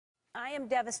I am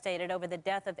devastated over the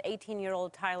death of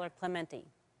 18-year-old Tyler Clementi.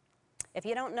 If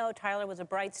you don't know, Tyler was a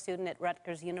bright student at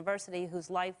Rutgers University whose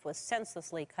life was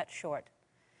senselessly cut short.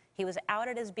 He was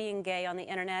outed as being gay on the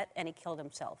internet, and he killed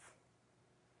himself.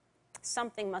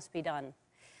 Something must be done.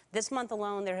 This month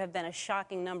alone, there have been a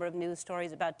shocking number of news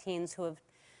stories about teens who have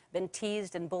been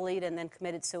teased and bullied and then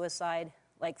committed suicide,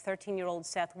 like 13-year-old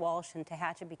Seth Walsh in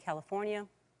Tehachapi, California,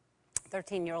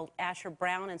 13-year-old Asher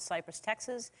Brown in Cypress,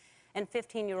 Texas, and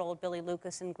 15-year-old Billy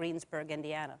Lucas in Greensburg,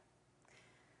 Indiana.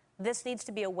 This needs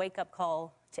to be a wake-up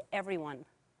call to everyone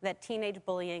that teenage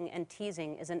bullying and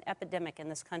teasing is an epidemic in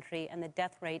this country, and the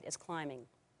death rate is climbing.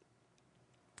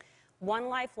 One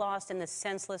life lost in this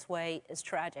senseless way is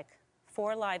tragic.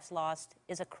 4 lives lost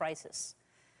is a crisis.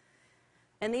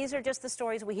 And these are just the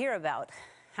stories we hear about.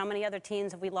 How many other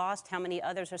teens have we lost? How many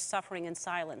others are suffering in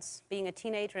silence? Being a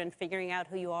teenager and figuring out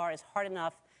who you are is hard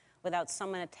enough without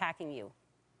someone attacking you.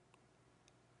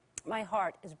 My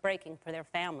heart is breaking for their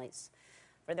families,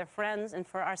 for their friends, and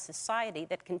for our society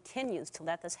that continues to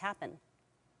let this happen.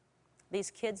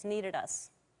 These kids needed us,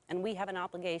 and we have an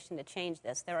obligation to change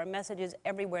this. There are messages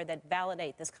everywhere that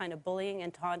validate this kind of bullying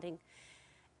and taunting,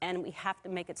 and we have to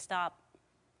make it stop.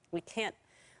 We can't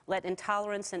let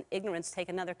intolerance and ignorance take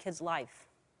another kid's life.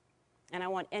 And I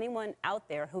want anyone out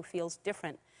there who feels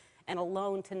different and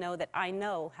alone to know that I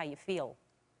know how you feel.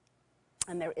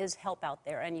 And there is help out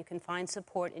there, and you can find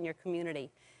support in your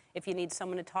community. If you need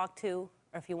someone to talk to,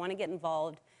 or if you want to get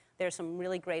involved, there's some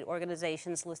really great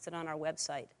organizations listed on our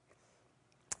website.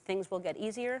 Things will get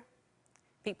easier,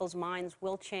 people's minds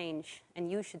will change,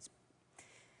 and you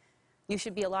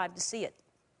should be alive to see it.